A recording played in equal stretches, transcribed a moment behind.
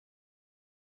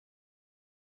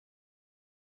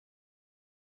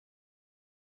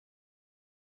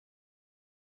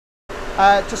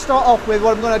To start off with,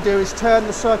 what I'm going to do is turn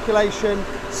the circulation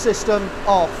system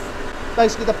off.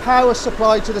 Basically, the power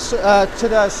supply to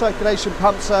the circulation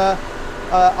pumps are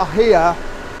here.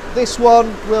 This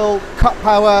one will cut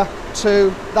power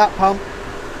to that pump.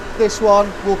 This one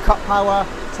will cut power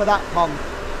to that pump.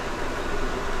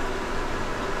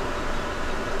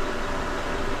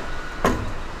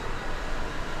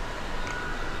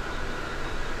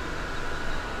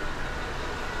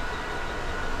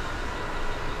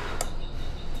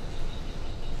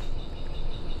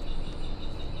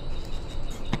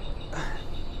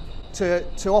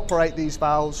 To operate these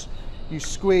valves, you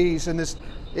squeeze and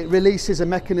it releases a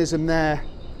mechanism there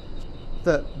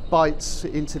that bites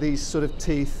into these sort of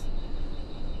teeth.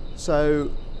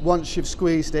 So once you've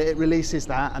squeezed it, it releases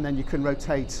that, and then you can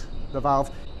rotate the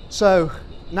valve. So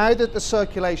now that the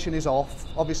circulation is off,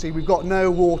 obviously we've got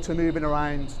no water moving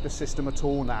around the system at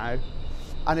all now,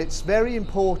 and it's very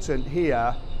important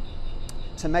here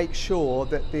to make sure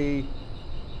that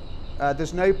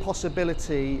there's no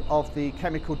possibility of the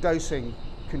chemical dosing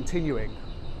continuing.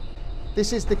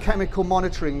 This is the chemical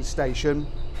monitoring station,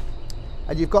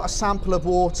 and you've got a sample of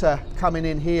water coming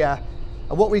in here,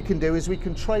 and what we can do is we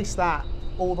can trace that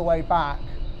all the way back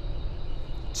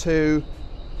to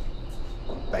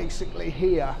basically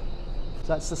here. So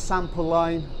that's the sample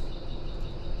line,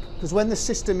 because when the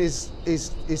system is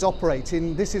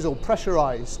operating, this is all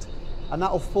pressurized, and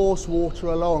that will force water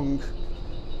along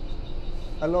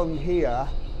here,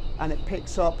 and it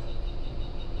picks up.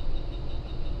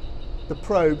 The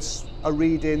probes are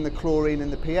reading the chlorine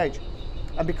and the pH,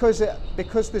 and because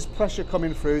there's pressure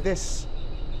coming through, this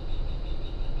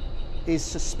is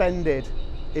suspended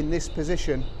in this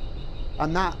position,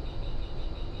 and that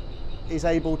is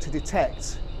able to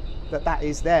detect that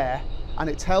is there, and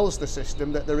it tells the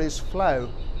system that there is flow.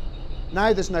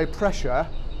 Now there's no pressure,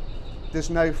 there's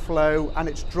no flow, and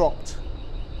it's dropped,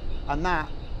 and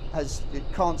it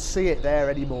can't see it there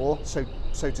anymore, so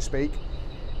to speak,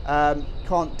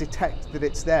 can't detect that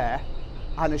it's there,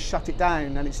 and has shut it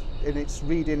down, and it's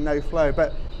reading no flow.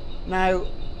 But now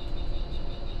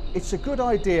it's a good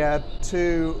idea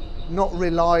to not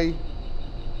rely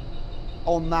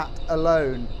on that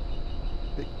alone,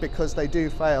 because they do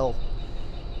fail.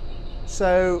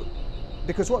 So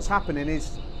because what's happening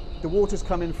is the water's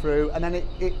coming through, and then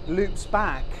it loops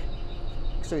back.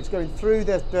 So it's going through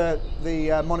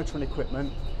the monitoring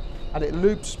equipment, and it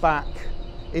loops back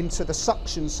into the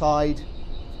suction side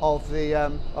of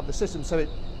the system. So it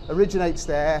originates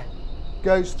there,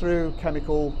 goes through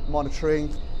chemical monitoring,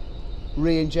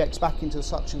 re-injects back into the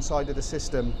suction side of the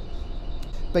system.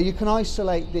 But you can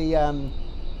isolate the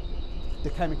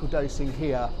chemical dosing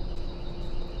here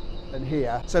and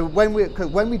here. So when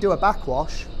we do a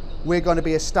backwash, we're going to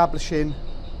be establishing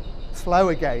flow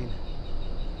again.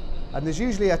 And there's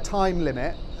usually a time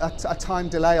limit, a time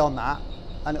delay on that,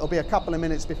 and it'll be a couple of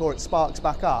minutes before it sparks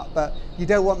back up. But you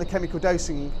don't want the chemical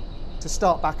dosing to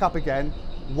start back up again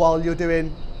while you're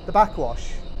doing the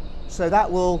backwash. So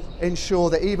that will ensure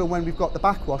that even when we've got the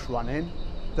backwash running,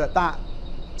 that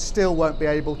still won't be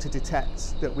able to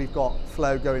detect that we've got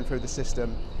flow going through the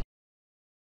system.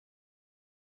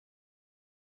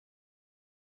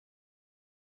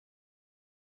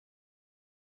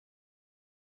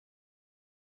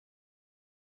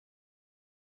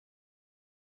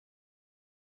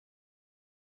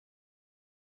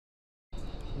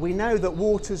 We know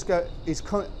that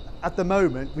at the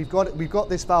moment we've got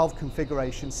this valve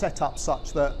configuration set up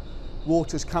such that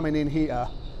water's coming in here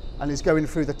and is going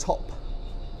through this top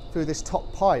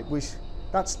pipe.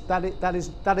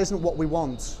 That isn't what we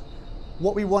want.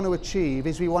 What we want to achieve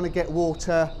is we want to get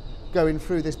water going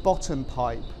through this bottom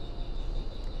pipe,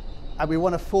 and we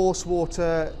want to force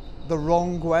water the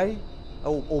wrong way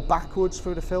or backwards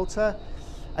through the filter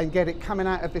and get it coming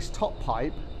out of this top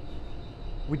pipe.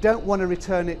 We don't want to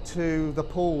return it to the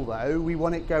pool though, we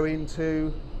want it going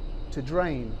to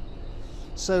drain.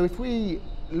 So if we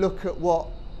look at what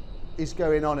is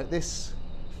going on at this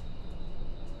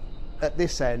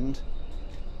end,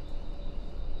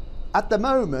 at the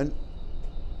moment,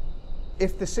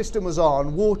 if the system was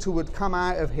on, water would come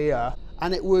out of here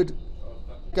and it would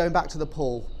go back to the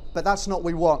pool. But that's not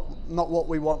what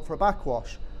we want for a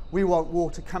backwash. We want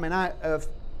water coming out of,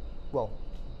 well,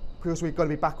 because we've got to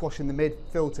be backwashing the mid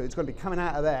filter, it's going to be coming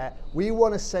out of there. We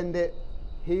want to send it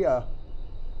here,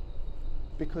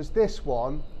 because this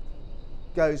one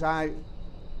goes out,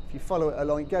 if you follow it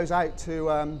along, it goes out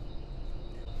to,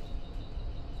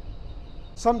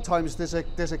 sometimes there's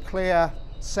a clear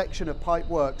section of pipe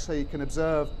work so you can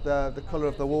observe the colour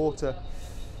of the water.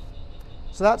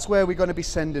 So that's where we're going to be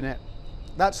sending it.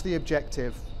 That's the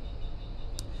objective.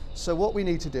 So what we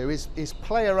need to do is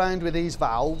play around with these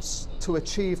valves to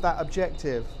achieve that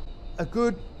objective. A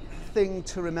good thing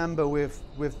to remember with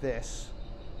this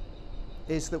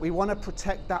is that we want to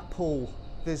protect that pool.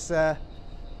 There's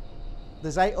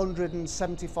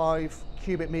 875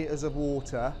 cubic meters of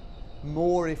water,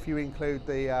 more if you include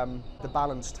the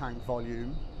balance tank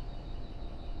volume.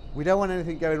 We don't want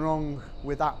anything going wrong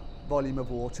with that volume of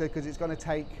water because it's going to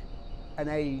take an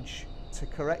age to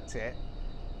correct it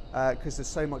because there's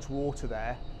so much water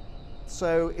there.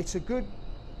 So it's a good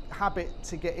habit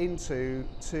to get into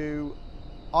to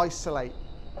isolate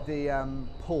the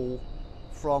pool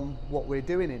from what we're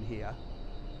doing in here.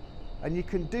 And you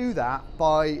can do that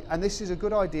by, and this is a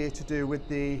good idea to do with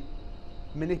the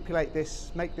manipulate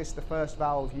this, make this the first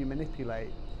valve you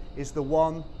manipulate, is the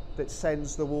one that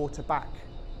sends the water back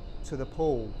to the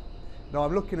pool. Now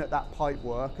I'm looking at that pipe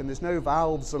work and there's no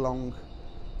valves along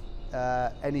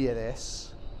any of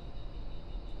this,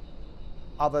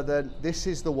 other than this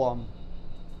is the one,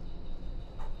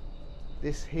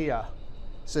 this here.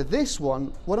 So this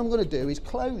one, what I'm going to do is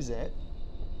close it.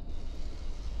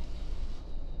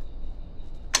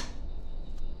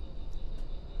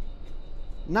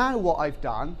 Now what I've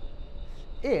done,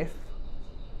 if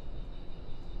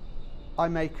I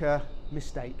make a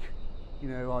mistake, you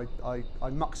know, I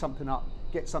muck something up,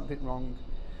 get something wrong,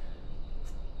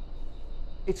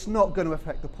 it's not going to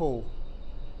affect the pool.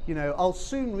 You know, I'll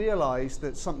soon realise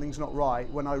that something's not right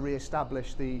when I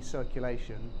re-establish the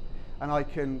circulation and I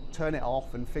can turn it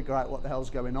off and figure out what the hell's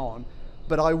going on,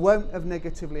 but I won't have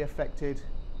negatively affected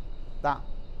that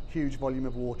huge volume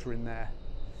of water in there.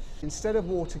 Instead of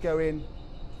water going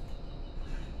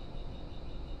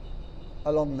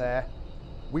along there,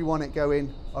 we want it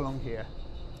going along here.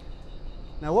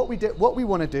 Now what we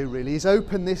want to do really is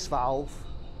open this valve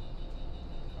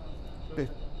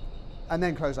and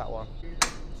then close that one.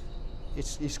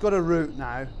 It's got a route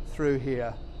now through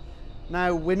here.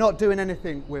 Now we're not doing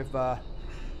anything with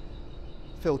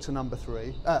filter number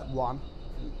 1.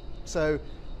 So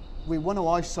we want to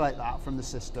isolate that from the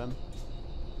system.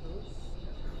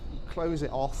 Close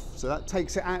it off, so that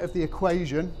takes it out of the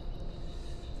equation.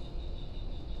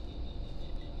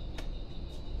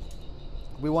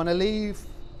 We want to leave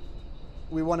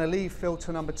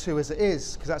filter number 2 as it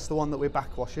is, because that's the one that we're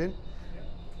backwashing.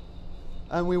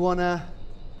 And we want to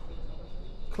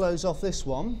close off this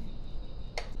one.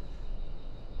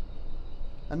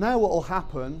 And now what will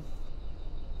happen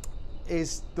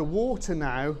is the water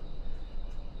now,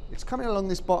 it's coming along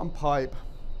this bottom pipe,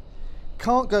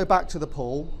 can't go back to the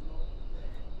pool,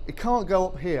 it can't go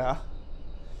up here,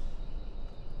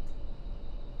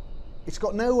 it's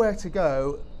got nowhere to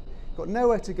go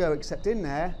except in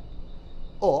there,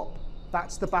 up,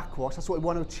 that's the backwash, that's what we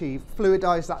want to achieve,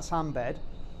 fluidise that sand bed.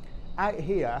 Out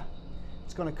here,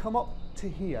 it's going to come up to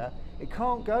here, it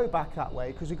can't go back that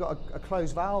way because we've got a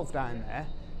closed valve down there,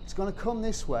 it's going to come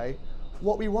this way.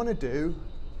 What we want to do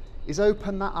is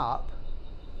open that up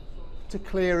to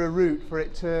clear a route for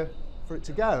it to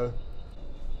go.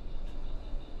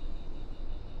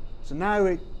 So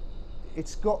now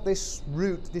it's got this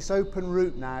route, this open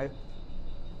route now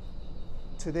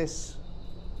to this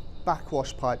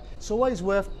backwash pipe. It's always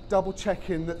worth double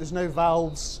checking that there's no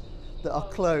valves that are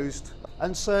closed.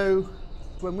 And so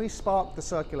when we spark the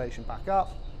circulation back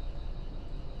up,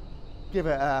 give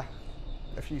it a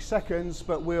few seconds,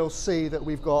 but we'll see that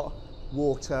we've got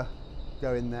water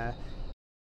going there.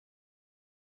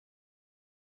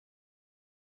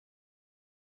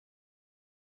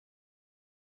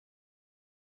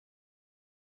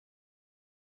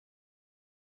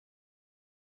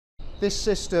 This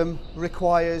system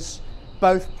requires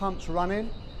both pumps running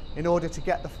in order to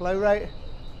get the flow rate,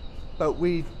 but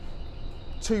 2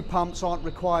 pumps aren't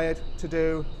required to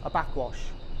do a backwash.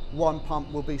 1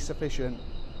 pump will be sufficient.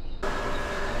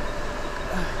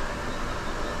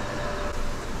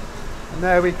 And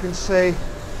there we can see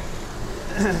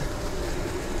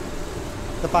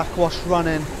the backwash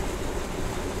running.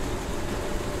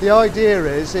 The idea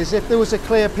is if there was a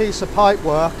clear piece of pipe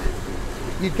work,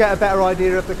 you'd get a better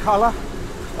idea of the colour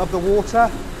of the water,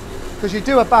 because you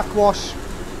do a backwash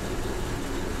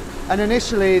and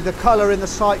initially the colour in the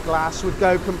sight glass would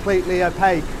go completely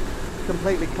opaque,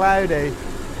 completely cloudy,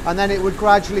 and then it would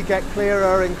gradually get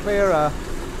clearer and clearer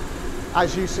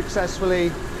as you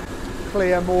successfully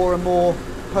clear more and more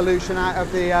pollution out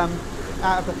of the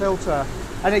filter,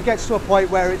 and it gets to a point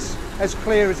where it's as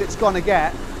clear as it's going to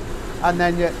get, and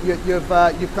then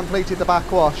you've completed the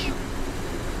backwash.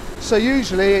 So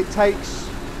usually it takes,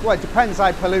 well, it depends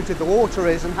how polluted the water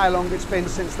is and how long it's been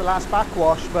since the last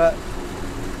backwash, but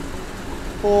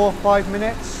 4 or 5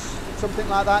 minutes, something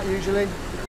like that usually.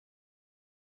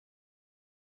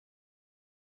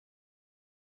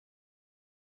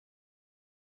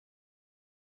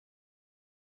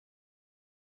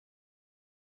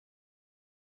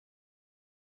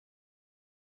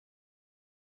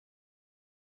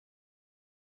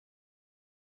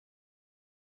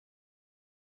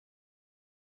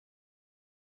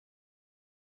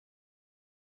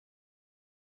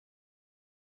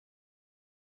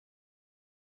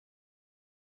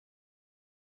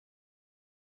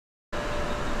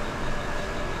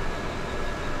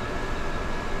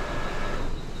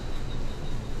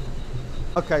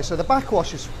 Okay, so the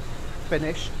backwash is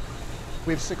finished.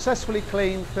 We've successfully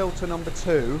cleaned filter number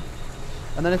 2.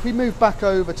 And then if we move back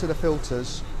over to the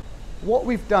filters, what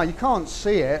we've done, you can't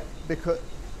see it because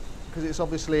it's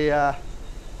obviously a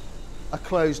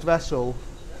closed vessel,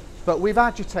 but we've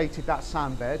agitated that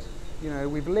sand bed. You know,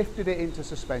 we've lifted it into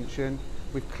suspension.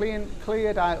 We've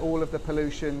cleared out all of the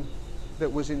pollution that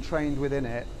was entrained within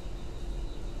it.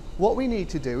 What we need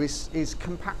to do is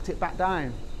compact it back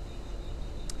down.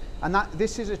 And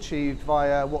this is achieved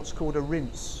via what's called a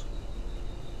rinse.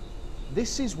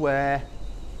 This is where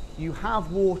you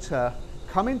have water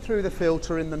coming through the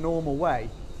filter in the normal way,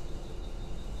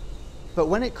 but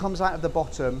when it comes out of the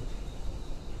bottom,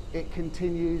 it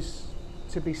continues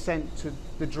to be sent to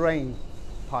the drain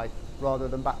pipe rather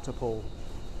than back to pool.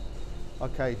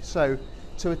 Okay, so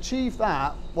to achieve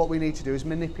that, what we need to do is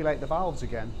manipulate the valves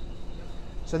again.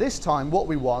 So this time what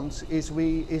we want is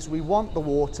we want the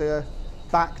water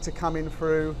back to come in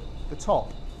through the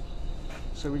top.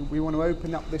 So we want to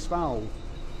open up this valve.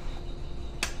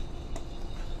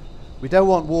 We don't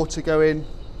want water going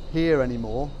here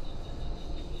anymore.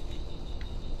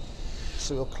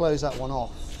 So we'll close that one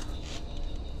off.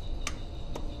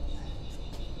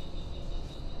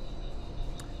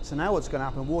 So now what's going to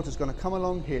happen, water's going to come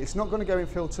along here. It's not going to go in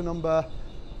filter number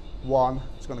 1.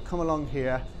 It's going to come along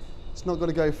here. It's not going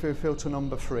to go through filter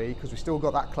number 3 because we've still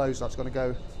got that closed. That's going to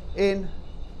go in,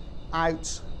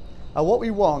 out. And what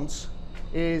we want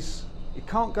is, it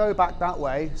can't go back that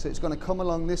way, so it's going to come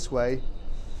along this way.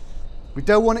 We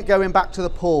don't want it going back to the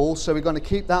pool, so we're going to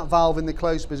keep that valve in the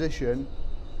closed position.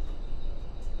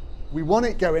 We want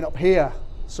it going up here,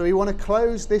 so we want to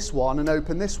close this one and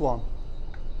open this one.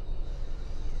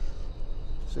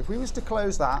 So if we was to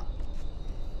close that,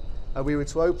 and we were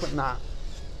to open that,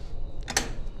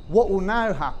 what will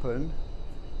now happen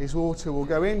is water will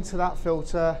go into that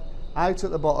filter, out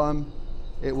at the bottom,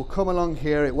 it will come along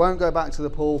here, it won't go back to the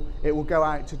pool, it will go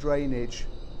out to drainage.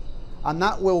 And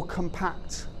that will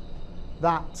compact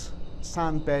that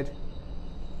sand bed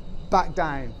back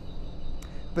down.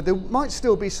 But there might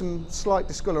still be some slight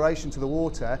discoloration to the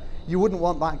water. You wouldn't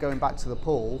want that going back to the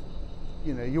pool.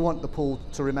 You know, you want the pool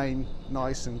to remain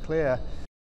nice and clear.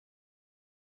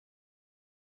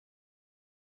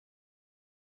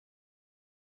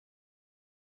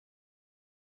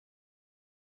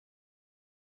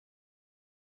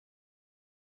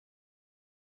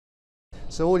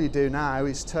 So all you do now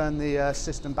is turn the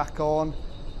system back on,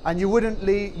 and you wouldn't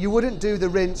do the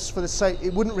rinse for the same.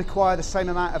 It wouldn't require the same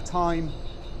amount of time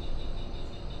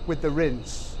with the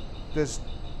rinse that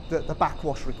the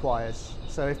backwash requires.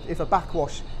 So if a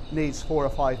backwash needs 4 or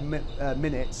 5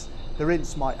 minutes, the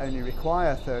rinse might only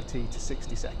require 30 to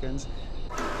 60 seconds.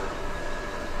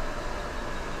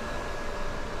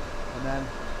 And then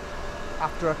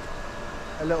after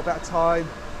a little bit of time,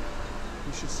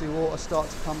 you should see water start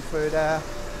to come through there.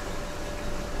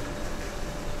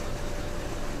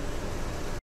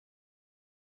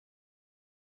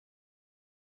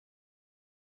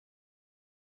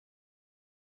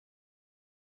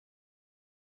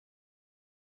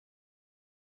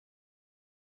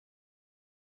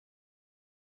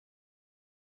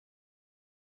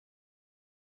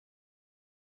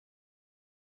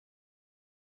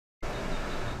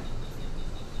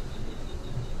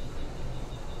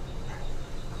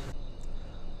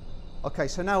 Okay,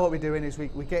 so now what we're doing is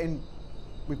we've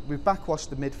backwashed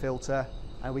the mid filter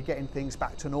and we're getting things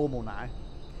back to normal now.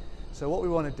 So what we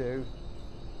want to do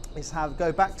is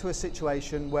go back to a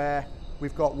situation where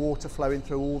we've got water flowing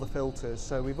through all the filters.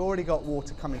 So we've already got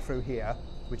water coming through here,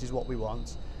 which is what we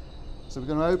want. So we're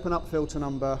going to open up filter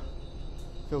number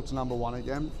 1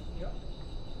 again. Yep.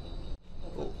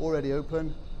 Already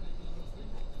open.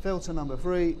 Filter number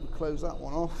 3, we'll close that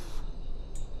one off.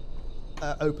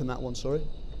 Open that one, sorry.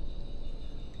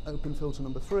 Open filter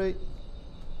number 3.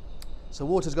 So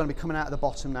water's going to be coming out of the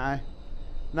bottom now.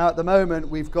 Now at the moment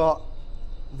we've got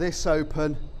this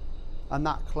open and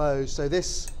that closed. So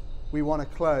this we want to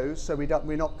close, so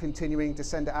we're not continuing to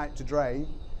send it out to drain.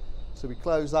 So we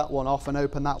close that one off and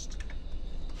open that,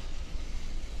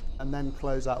 and then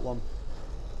close that one.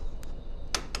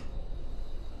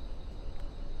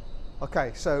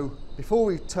 Okay, so before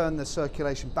we turn the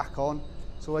circulation back on,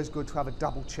 it's always good to have a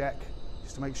double check,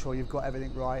 just to make sure you've got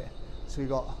everything right. So we've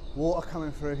got water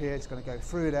coming through here, it's going to go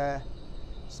through there,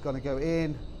 it's going to go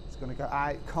in, it's going to go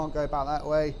out, can't go back that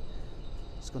way,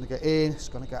 it's going to go in, it's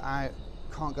going to go out,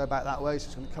 can't go back that way, so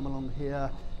it's going to come along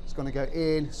here, it's going to go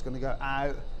in, it's going to go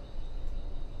out.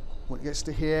 When it gets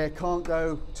to here, can't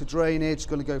go to drainage, it's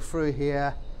going to go through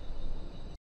here.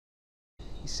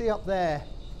 You see up there,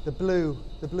 the blue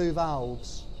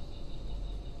valves.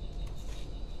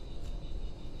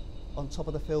 on top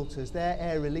of the filters, they're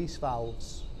air release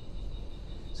valves.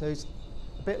 So it's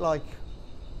a bit like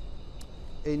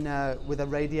in with a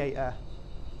radiator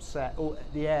set, or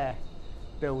the air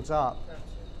builds up.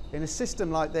 In a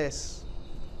system like this,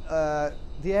 the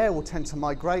air will tend to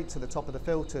migrate to the top of the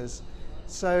filters.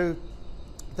 So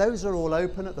those are all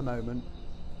open at the moment.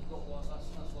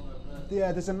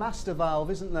 Yeah, there's a master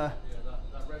valve, isn't there? Yeah,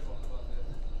 that red one above here.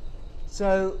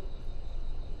 So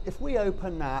if we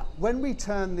open that, when we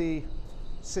turn the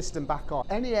system back on,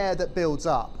 any air that builds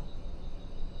up,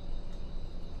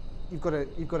 you've got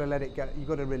to let it go. You've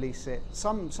got to release it.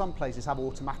 Some places have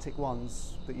automatic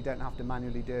ones that you don't have to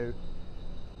manually do.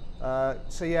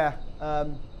 So yeah,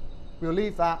 we'll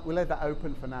leave that. We'll leave that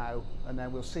open for now, and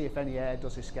then we'll see if any air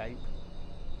does escape,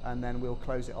 and then we'll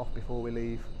close it off before we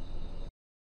leave.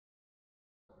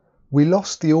 We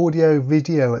lost the audio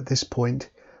video at this point,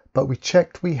 but we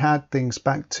checked we had things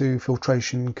back to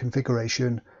filtration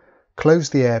configuration,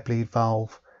 closed the air bleed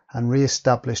valve, and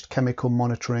re-established chemical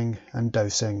monitoring and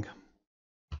dosing.